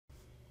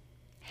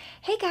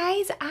Hey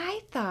guys,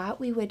 I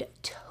thought we would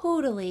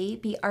totally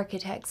be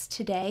architects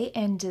today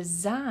and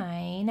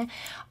design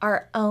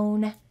our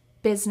own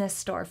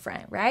business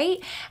storefront,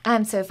 right?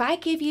 So if I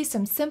give you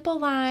some simple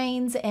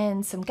lines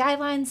and some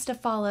guidelines to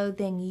follow,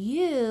 then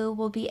you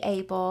will be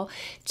able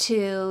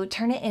to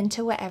turn it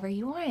into whatever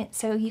you want.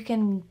 So you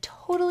can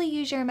totally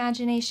use your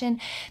imagination.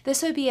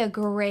 This would be a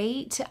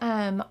great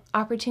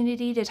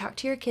opportunity to talk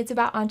to your kids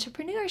about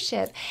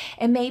entrepreneurship.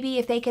 And maybe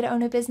if they could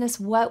own a business,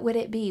 what would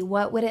it be?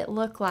 What would it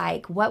look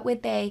like? What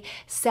would they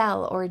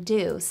sell or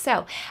do?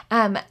 So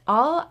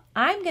all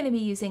I'm going to be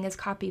using is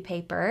copy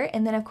paper.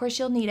 And then of course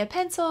you'll need a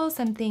pencil,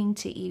 something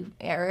to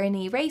or an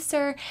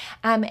eraser,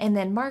 and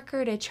then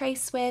marker to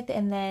trace with,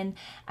 and then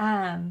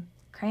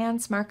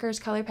crayons, markers,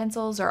 color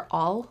pencils, or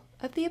all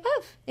of the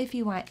above if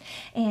you want.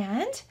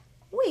 And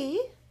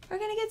we are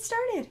going to get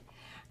started.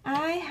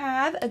 I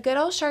have a good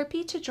old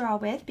Sharpie to draw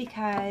with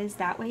because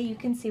that way you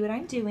can see what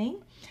I'm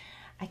doing.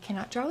 I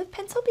cannot draw with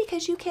pencil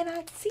because you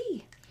cannot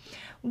see.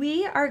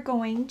 We are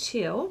going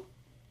to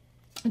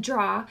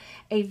draw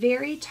a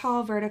very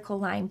tall vertical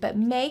line, but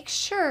make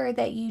sure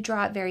that you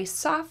draw it very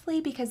softly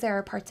because there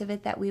are parts of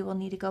it that we will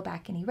need to go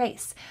back and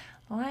erase.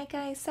 Like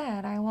I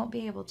said, I won't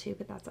be able to,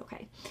 but that's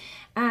okay.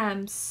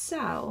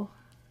 So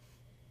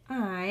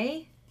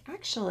I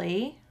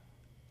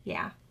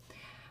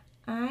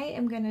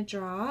am going to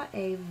draw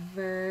a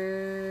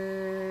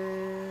vertical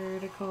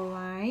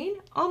line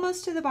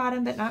almost to the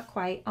bottom, but not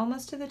quite,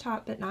 almost to the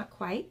top, but not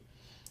quite.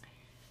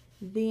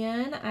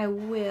 Then I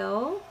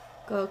will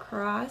go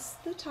across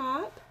the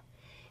top.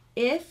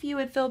 If you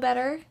would feel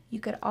better, you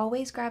could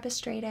always grab a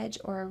straight edge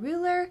or a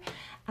ruler,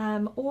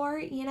 or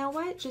you know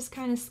what, just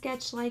kind of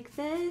sketch like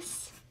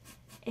this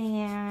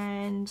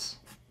and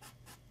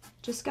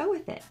just go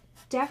with it.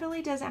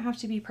 Definitely doesn't have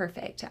to be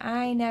perfect.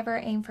 I never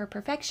aim for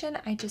perfection.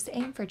 I just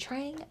aim for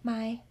trying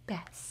my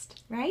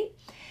best, right?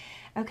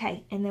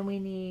 Okay, and then we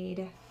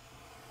need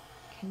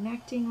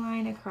connecting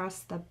line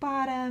across the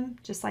bottom,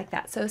 just like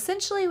that. So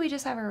essentially we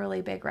just have a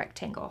really big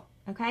rectangle,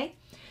 okay?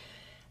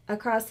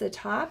 Across the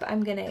top,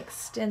 I'm going to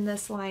extend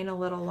this line a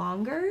little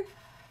longer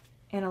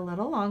and a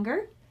little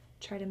longer.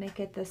 Try to make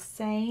it the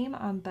same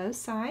on both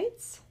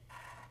sides.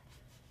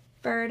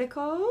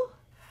 Vertical,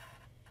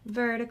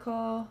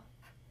 vertical,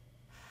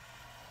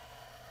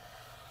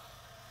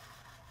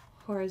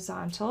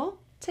 horizontal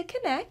to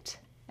connect,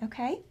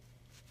 okay?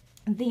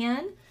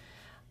 Then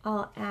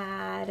I'll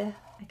add,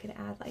 I could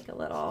add like a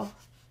little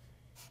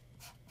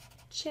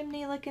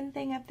chimney looking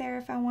thing up there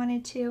if I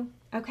wanted to.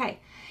 Okay,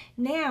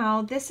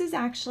 now this is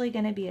actually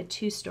going to be a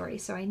 2-story,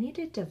 so I need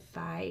to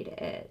divide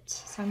it.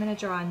 So I'm going to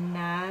draw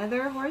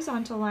another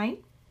horizontal line,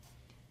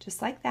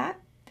 just like that.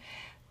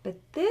 But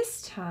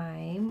this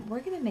time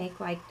we're going to make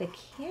like the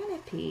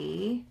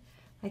canopy,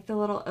 like the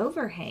little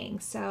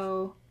overhang.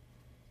 So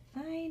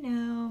I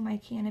know my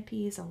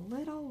canopy is a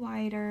little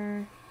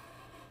wider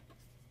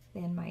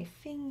than my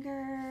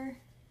finger.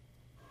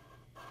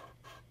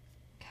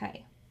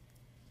 Okay.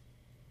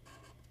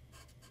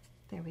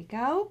 There we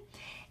go.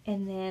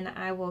 And then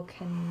I will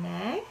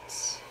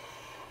connect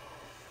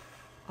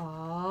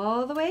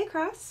all the way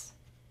across,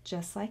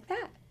 just like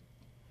that.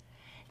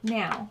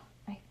 Now,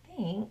 I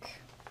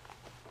think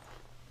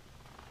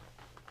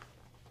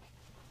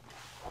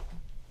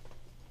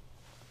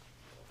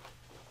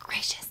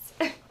gracious.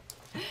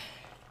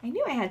 I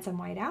knew I had some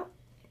white out.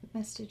 It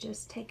must have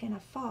just taken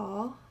a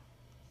fall.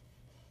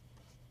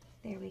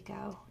 There we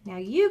go. Now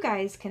you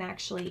guys can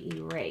actually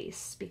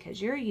erase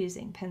because you're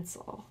using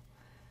pencil.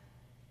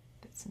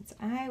 But since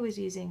I was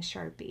using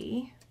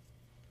Sharpie,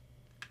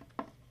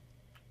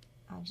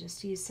 I'll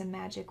just use some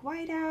magic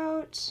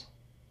whiteout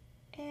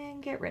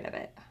and get rid of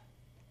it.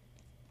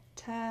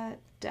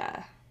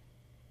 Ta-da.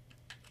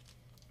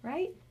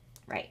 Right?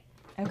 Right.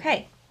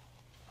 Okay.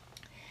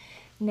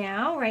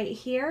 Now right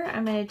here,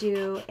 I'm going to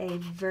do a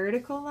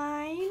vertical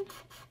line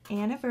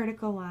and a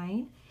vertical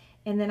line.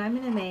 And then I'm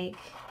going to make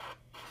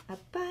a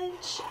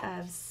bunch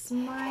of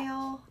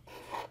smile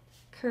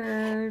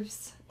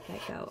curves that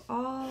go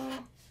all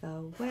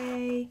the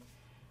way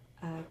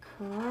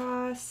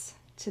across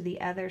to the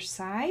other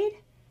side,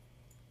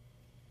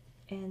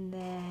 and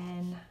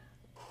then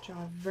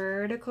draw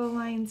vertical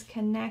lines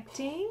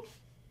connecting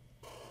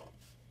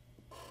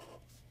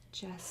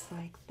just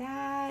like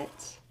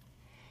that.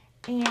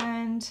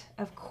 And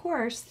of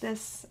course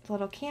this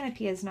little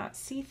canopy is not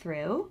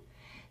see-through,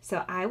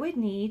 so I would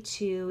need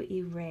to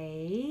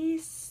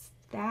erase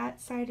that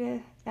side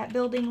of that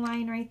building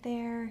line right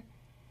there,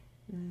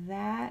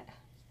 that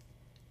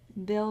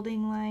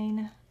building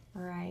line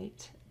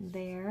right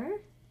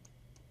there.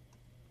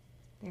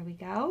 There we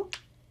go.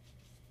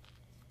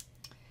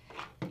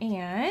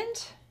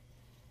 And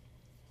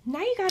now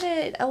you got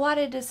a lot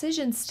of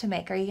decisions to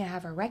make. Are you gonna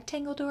have a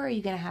rectangle door? Are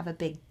you gonna have a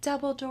big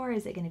double door?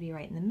 Is it gonna be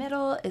right in the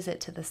middle? Is it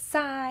to the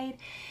side?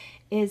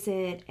 Is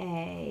it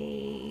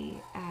a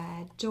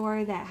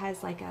door that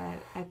has like a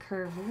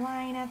curved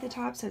line at the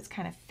top so it's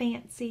kind of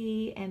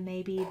fancy, and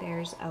maybe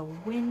there's a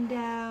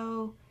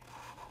window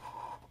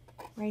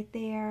right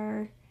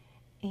there,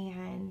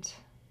 and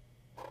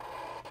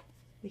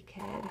We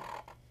could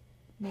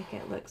make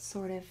it look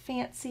sort of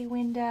fancy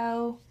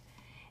window.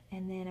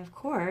 And then of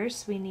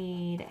course we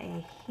need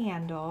a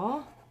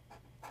handle,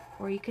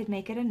 or you could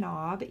make it a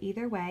knob,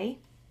 either way.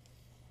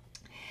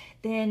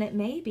 Then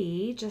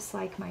maybe, just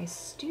like my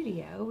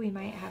studio, we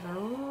might have a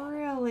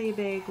really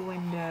big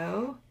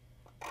window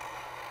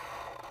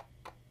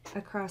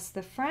across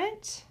the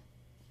front.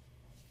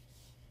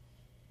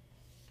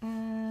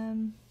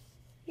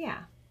 Yeah,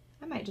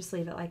 I might just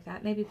leave it like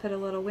that. Maybe put a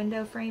little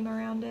window frame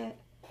around it.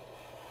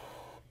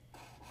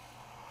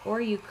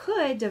 Or you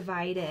could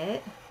divide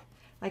it.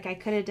 Like I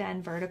could have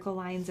done vertical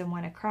lines and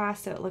one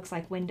across so it looks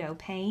like window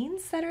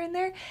panes that are in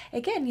there.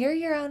 Again, you're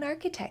your own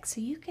architect,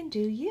 so you can do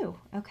you,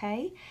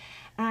 okay?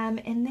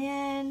 And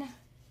then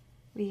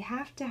we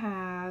have to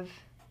have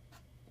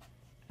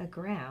a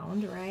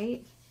ground,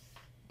 right?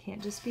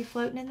 Can't just be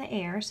floating in the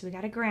air, so we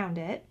got to ground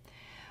it.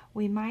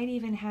 We might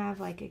even have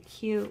like a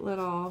cute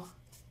little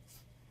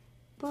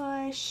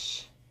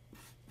bush.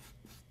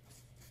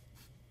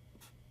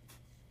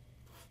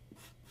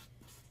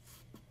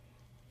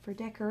 For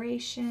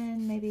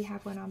decoration, maybe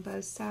have one on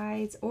both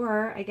sides,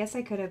 or I guess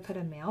I could have put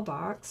a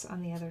mailbox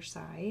on the other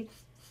side.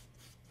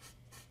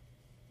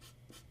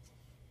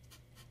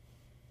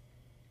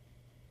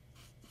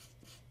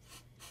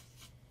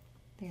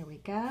 There we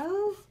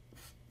go.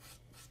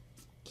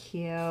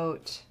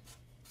 Cute.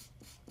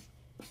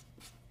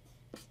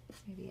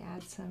 Maybe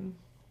add some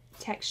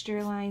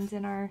texture lines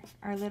in our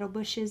little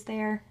bushes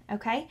there,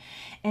 okay?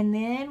 And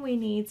then we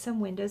need some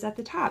windows at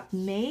the top.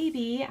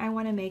 Maybe I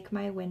want to make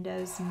my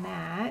windows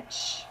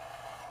match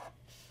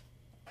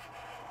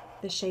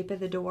the shape of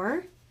the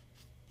door.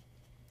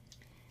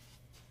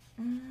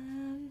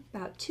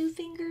 About 2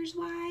 fingers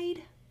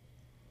wide.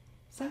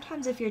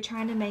 Sometimes if you're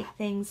trying to make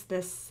things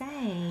the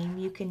same,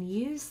 you can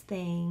use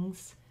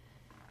things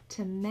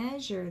to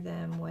measure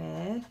them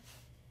with,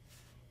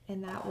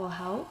 and that will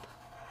help.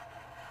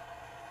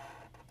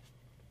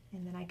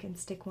 And then I can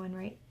stick one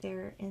right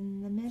there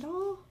in the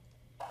middle.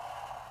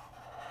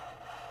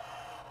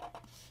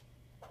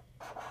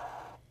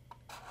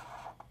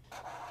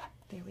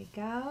 There we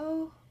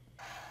go.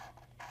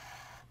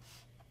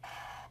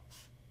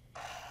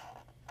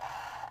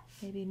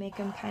 Maybe make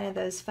them kind of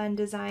those fun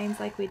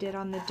designs like we did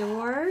on the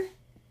door.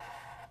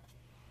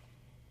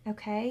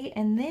 Okay,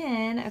 and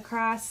then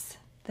across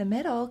the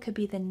middle could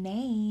be the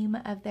name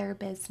of their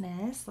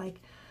business, like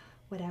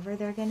whatever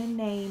they're gonna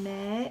name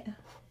it.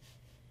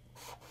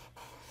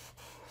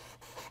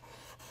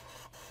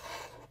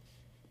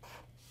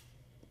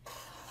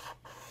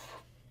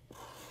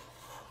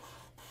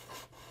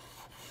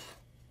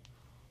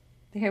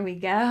 There we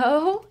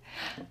go.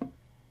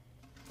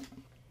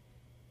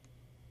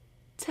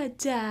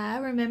 Ta-da!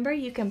 Remember,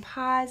 you can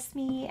pause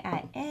me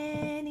at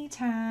any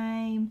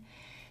time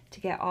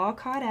to get all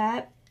caught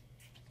up.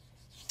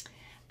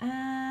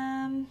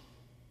 I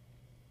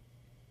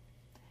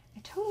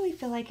totally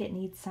feel like it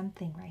needs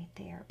something right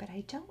there, but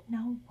I don't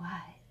know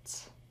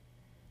what.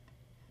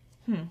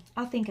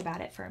 I'll think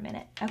about it for a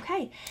minute.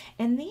 Okay,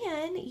 and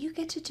then you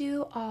get to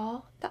do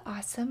all the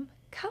awesome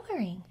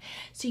coloring.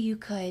 So you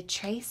could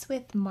trace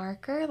with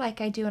marker like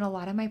I do in a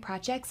lot of my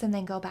projects, and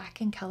then go back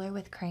and color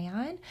with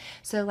crayon.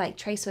 So like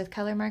trace with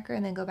color marker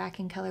and then go back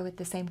and color with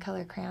the same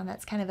color crayon.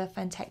 That's kind of a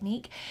fun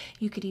technique.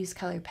 You could use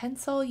colored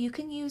pencil. You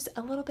can use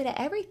a little bit of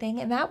everything,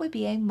 and that would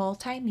be a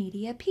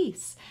multimedia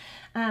piece.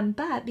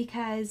 But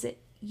because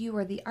you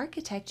are the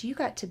architect, you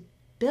got to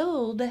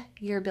build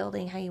your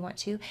building how you want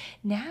to.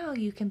 Now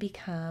you can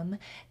become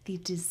the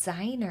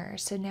designer.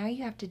 So now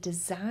you have to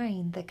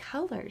design the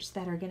colors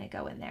that are going to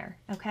go in there.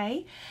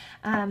 Okay.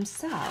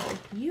 So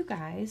you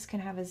guys can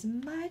have as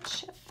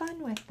much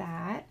fun with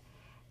that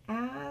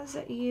as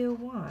you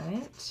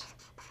want.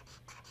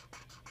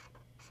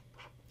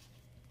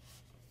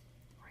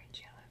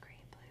 Orange, yellow,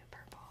 green, blue,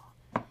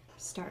 purple.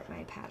 Start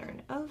my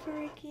pattern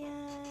over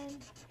again.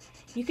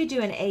 You could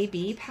do an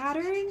A-B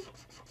pattern.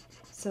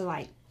 So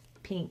like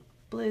pink,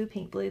 blue,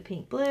 pink, blue,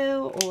 pink,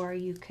 blue, or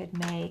you could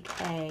make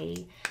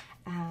a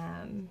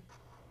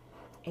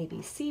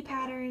ABC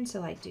pattern, so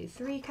like do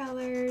 3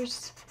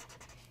 colors.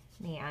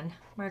 Man,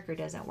 marker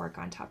doesn't work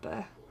on top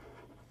of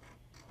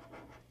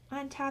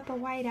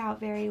whiteout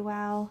very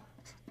well.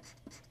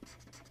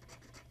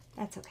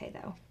 That's okay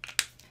though.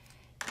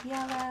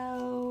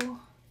 Yellow.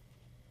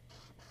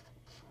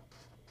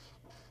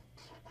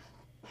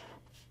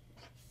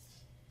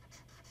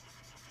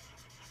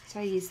 So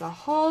I use the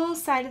whole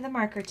side of the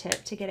marker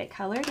tip to get it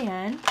colored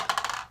in.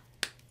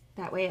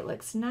 That way it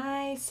looks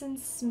nice and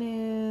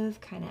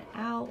smooth, kind of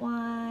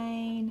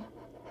outline.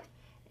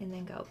 And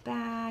then go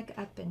back,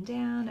 up and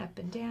down, up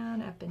and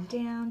down, up and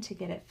down to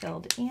get it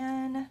filled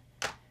in.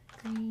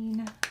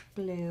 Green,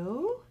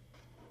 blue.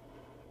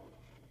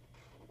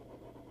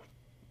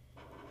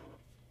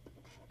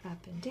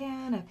 Up and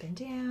down, up and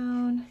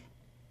down.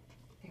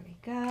 There we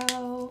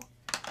go.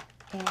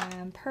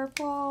 And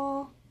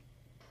purple.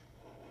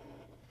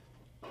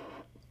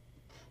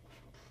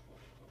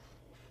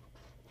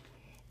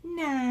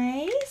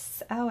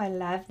 Nice. Oh, I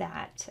love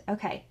that.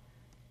 Okay.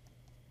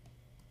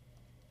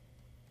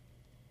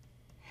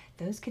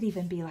 those could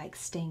even be like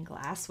stained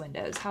glass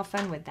windows. How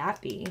fun would that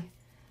be?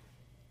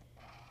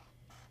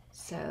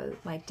 So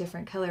like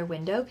different color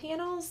window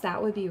panels,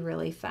 that would be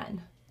really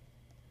fun.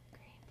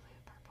 Green, blue,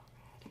 purple,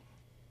 red.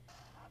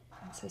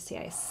 And so see,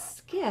 I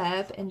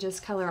skip and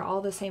just color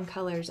all the same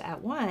colors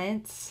at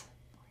once.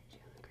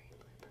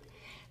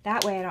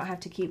 That way I don't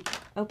have to keep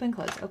open,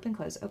 close, open,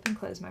 close, open,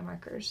 close my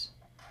markers.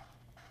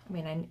 I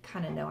mean, I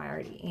kind of know I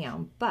already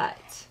am,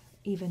 but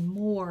even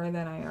more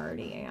than I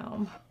already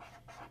am.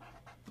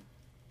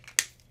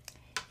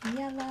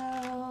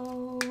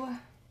 Yellow.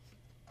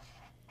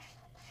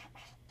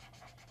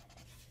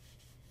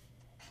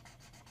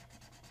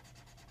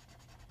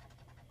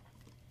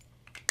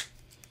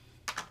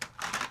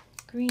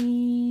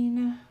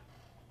 Green.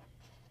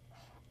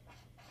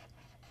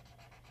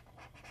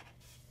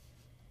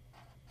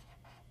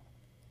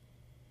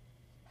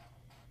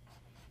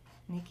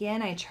 And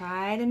again, I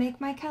try to make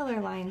my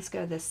color lines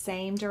go the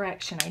same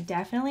direction. I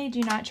definitely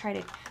do not try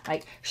to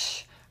like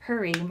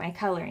hurry my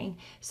coloring.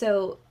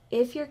 So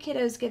if your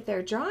kiddos get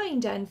their drawing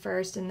done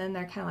first and then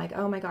they're kind of like,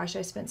 oh my gosh,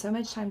 I spent so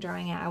much time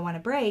drawing it, I want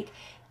a break,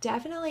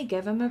 definitely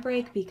give them a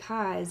break,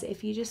 because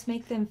if you just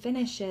make them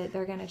finish it,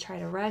 they're going to try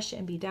to rush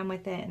and be done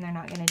with it, and they're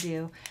not going to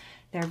do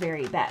their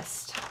very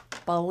best.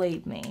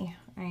 Believe me,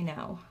 I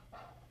know.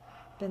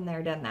 Been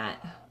there, done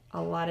that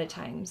a lot of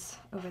times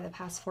over the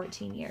past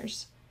 14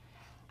 years.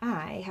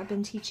 I have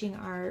been teaching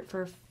art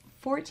for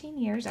 14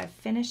 years. I've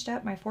finished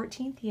up my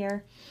 14th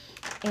year,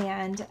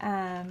 and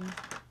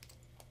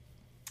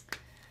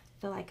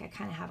feel like I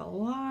kind of have a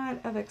lot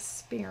of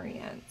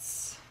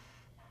experience.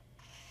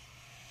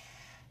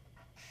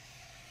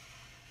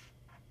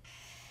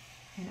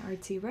 And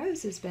Artsy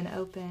Rose has been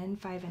open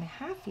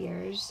 5.5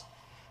 years,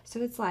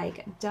 so it's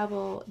like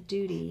double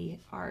duty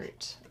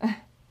art.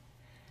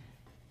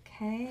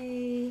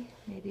 Okay,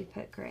 maybe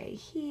put gray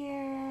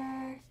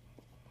here.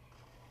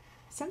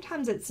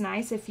 Sometimes it's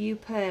nice if you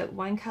put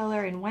one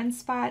color in one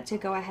spot to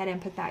go ahead and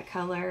put that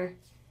color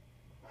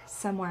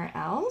somewhere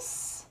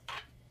else,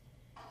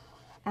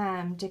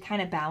 to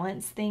kind of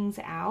balance things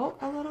out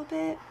a little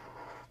bit.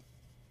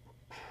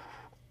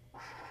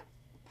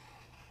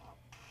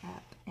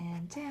 Up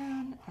and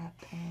down, up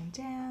and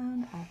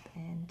down, up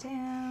and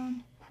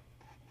down,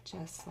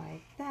 just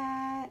like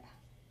that.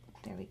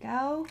 There we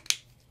go.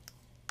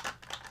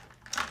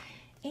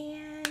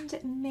 And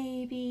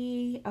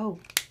maybe, oh,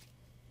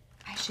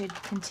 I should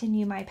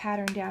continue my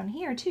pattern down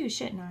here too,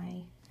 shouldn't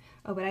I?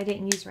 Oh, but I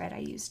didn't use red, I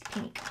used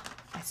pink.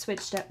 I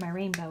switched up my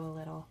rainbow a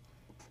little.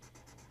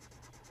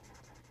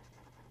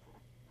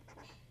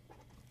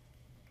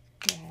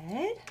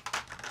 Red,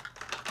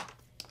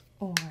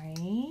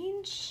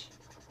 orange,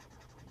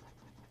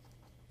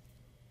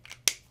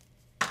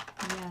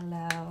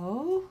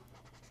 yellow,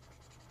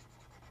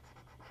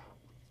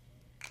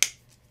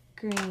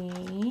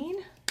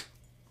 green,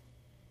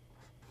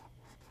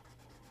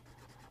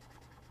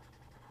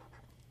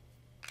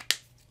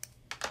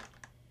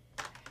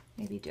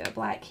 maybe do a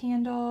black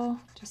candle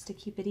just to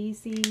keep it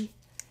easy.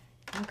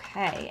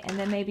 Okay, and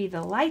then maybe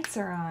the lights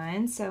are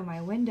on, so my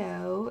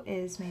window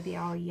is maybe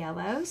all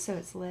yellow, so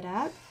it's lit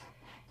up.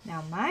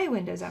 Now my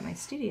windows at my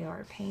studio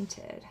are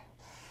painted,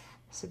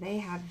 so they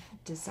have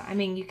design. I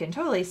mean, you can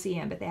totally see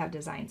them, but they have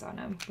designs on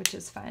them, which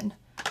is fun.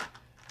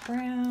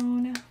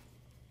 Brown. There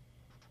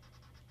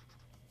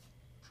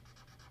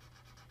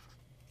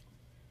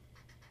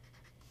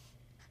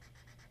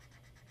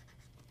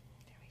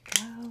we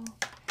go.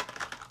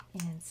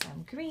 And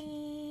some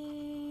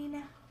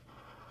green.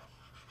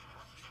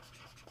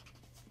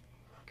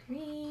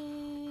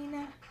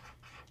 Green.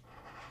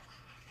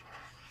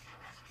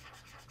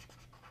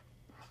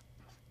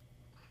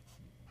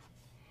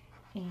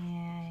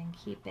 And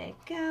keep it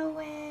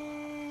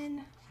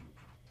going.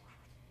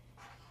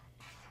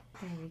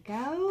 There we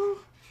go.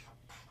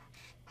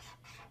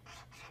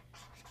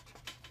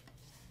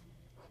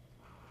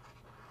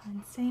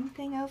 And same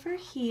thing over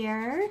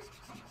here.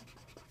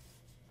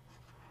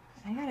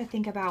 I gotta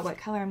think about what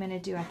color I'm gonna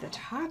do at the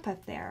top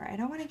up there. I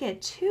don't want to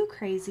get too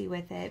crazy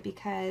with it,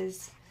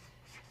 because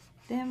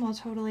then we'll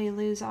totally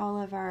lose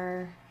all of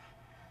our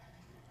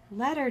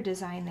letter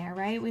design there,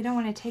 right? We don't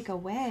want to take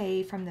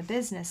away from the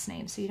business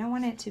name, so you don't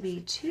want it to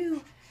be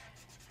too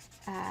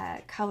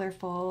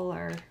colorful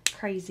or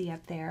crazy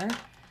up there.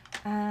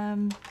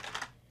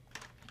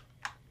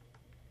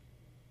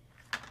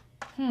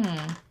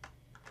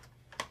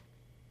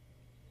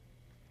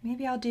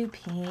 Maybe I'll do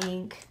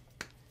pink.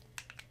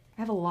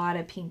 I have a lot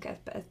of pink up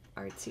at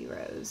Artsy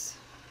Rose.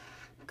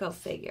 Go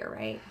figure,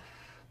 right?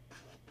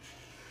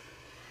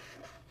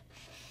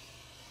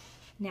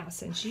 Now,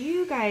 since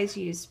you guys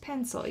used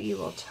pencil, you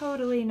will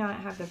totally not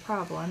have the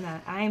problem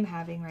that I'm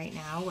having right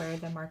now, where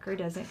the marker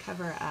doesn't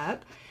cover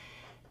up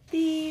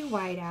the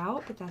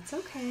whiteout, but that's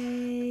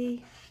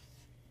okay.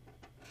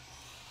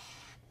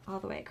 All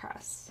the way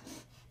across.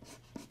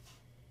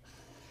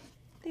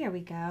 There we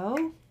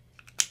go.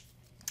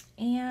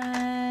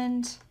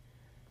 And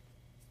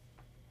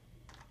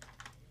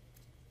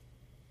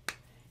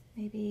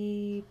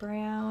maybe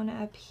brown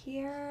up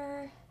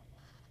here.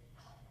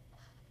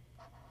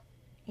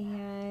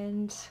 And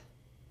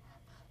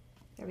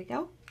And there we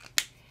go.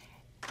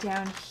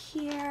 Down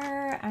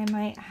here, I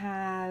might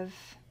have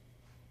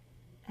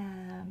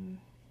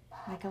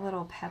like a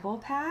little pebble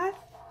path.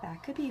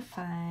 That could be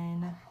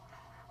fun.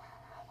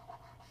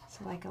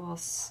 So like a little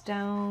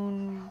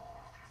stone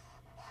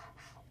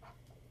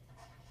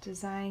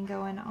design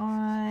going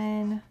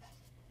on.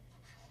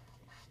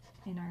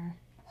 And our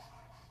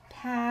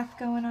path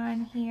going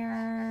on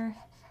here.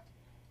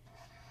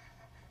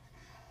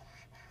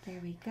 There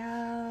we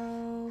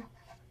go.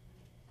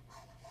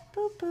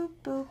 Boop, boop,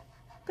 boop,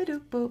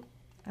 ba-doop, boop.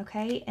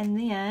 Okay, and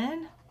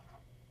then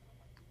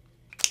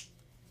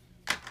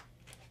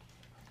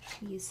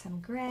use some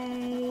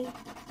gray.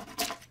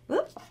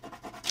 Whoop.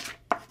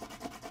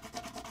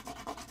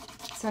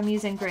 So I'm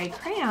using gray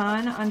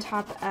crayon on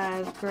top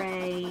of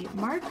gray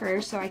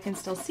marker so I can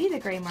still see the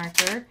gray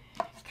marker.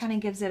 Kind of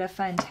gives it a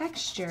fun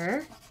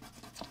texture.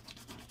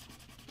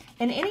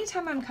 And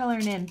anytime I'm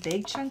coloring in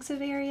big chunks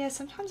of area,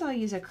 sometimes I'll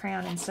use a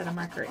crayon instead of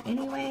marker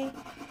anyway,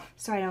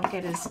 so I don't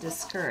get as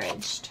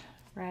discouraged,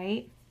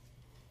 right?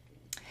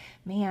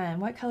 Man,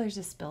 what color is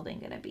this building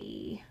gonna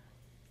be?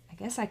 I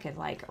guess I could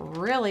like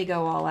really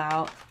go all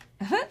out.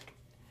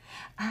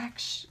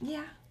 Actually,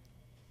 yeah,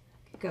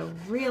 I could go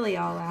really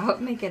all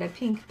out, make it a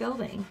pink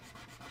building.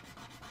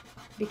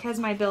 Because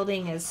my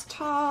building is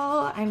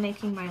tall, I'm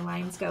making my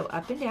lines go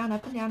up and down,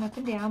 up and down, up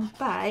and down,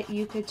 but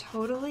you could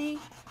totally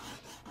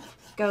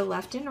go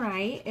left and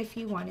right if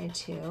you wanted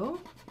to.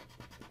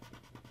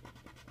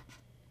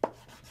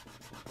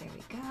 There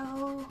we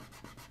go.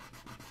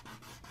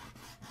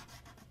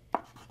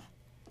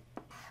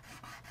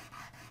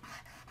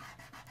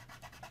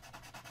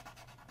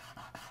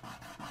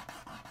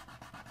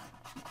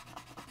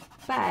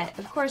 But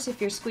of course,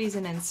 if you're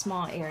squeezing in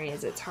small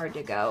areas, it's hard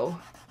to go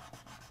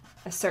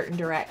a certain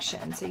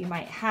direction. So you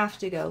might have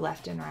to go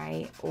left and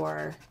right,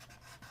 or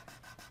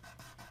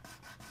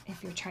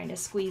if you're trying to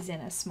squeeze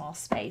in a small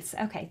space.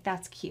 Okay,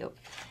 that's cute.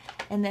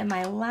 And then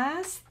my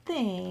last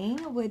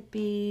thing would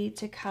be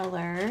to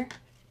color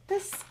the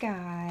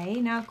sky.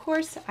 Now, of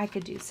course, I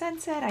could do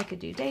sunset, I could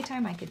do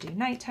daytime, I could do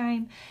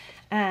nighttime.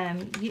 I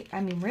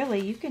mean, really,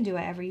 you can do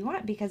whatever you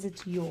want because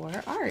it's your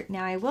art.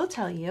 Now, I will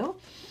tell you,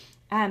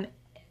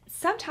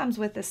 sometimes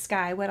with the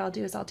sky, what I'll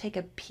do is I'll take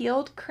a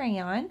peeled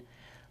crayon,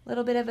 a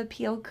little bit of a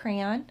peeled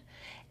crayon,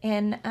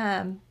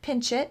 and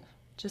pinch it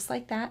just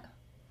like that.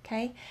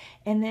 Okay,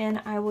 and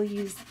then I will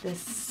use the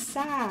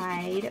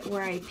side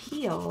where I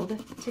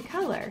peeled to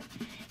color.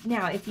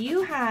 Now, if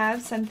you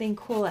have something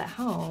cool at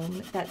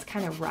home that's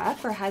kind of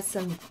rough or has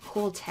some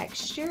cool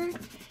texture,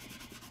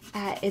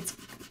 it's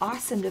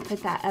awesome to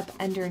put that up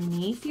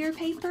underneath your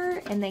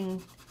paper and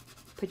then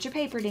put your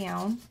paper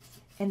down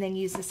and then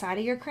use the side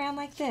of your crayon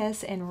like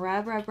this and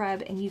rub, rub,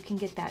 rub, and you can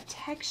get that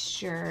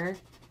texture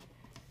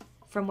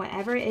from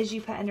whatever it is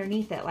you put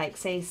underneath it, like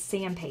say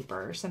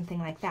sandpaper or something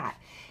like that.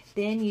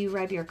 Then you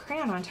rub your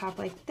crayon on top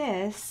like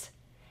this,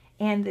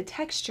 and the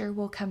texture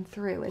will come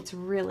through. It's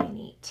really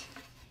neat.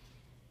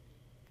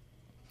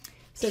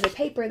 So the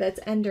paper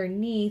that's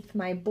underneath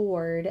my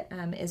board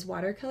is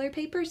watercolor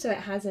paper, so it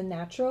has a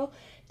natural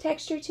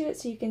texture to it,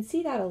 so you can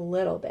see that a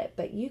little bit,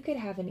 but you could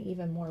have an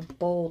even more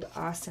bold,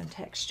 awesome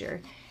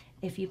texture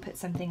if you put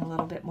something a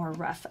little bit more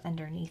rough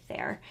underneath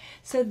there.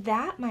 So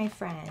that, my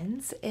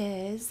friends,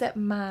 is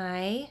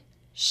my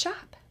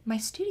shop, my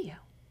studio,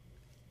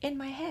 in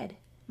my head.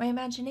 My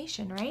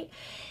imagination, right?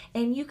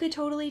 And you could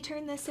totally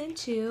turn this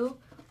into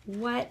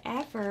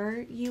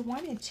whatever you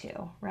wanted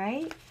to,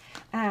 right?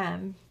 I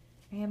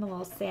am a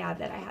little sad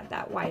that I had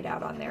that white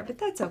out on there, but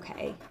that's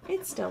okay.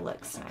 It still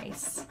looks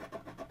nice.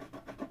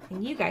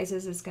 And you guys,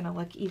 this is going to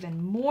look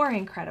even more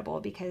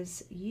incredible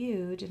because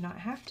you did not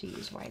have to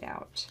use white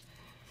out.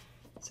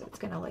 So it's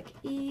going to look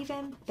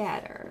even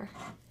better.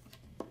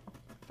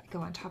 If I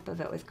go on top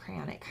of it with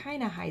crayon, it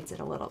kind of hides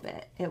it a little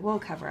bit. It will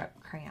cover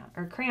up crayon,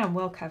 or crayon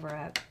will cover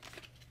up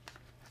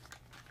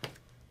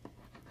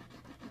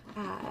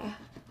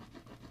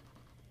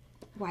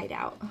white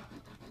out.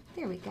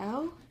 There we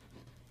go.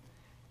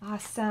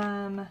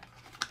 Awesome.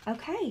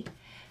 Okay,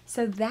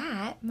 so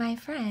that, my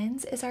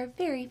friends, is our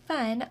very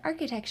fun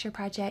architecture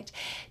project.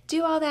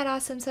 Do all that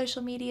awesome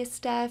social media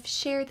stuff.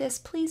 Share this,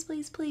 please,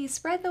 please, please.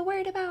 Spread the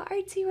word about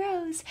Artsy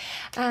Rose.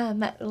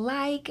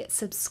 Like,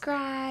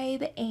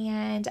 subscribe,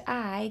 and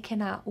I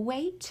cannot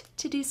wait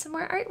to do some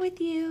more art with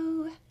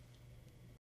you.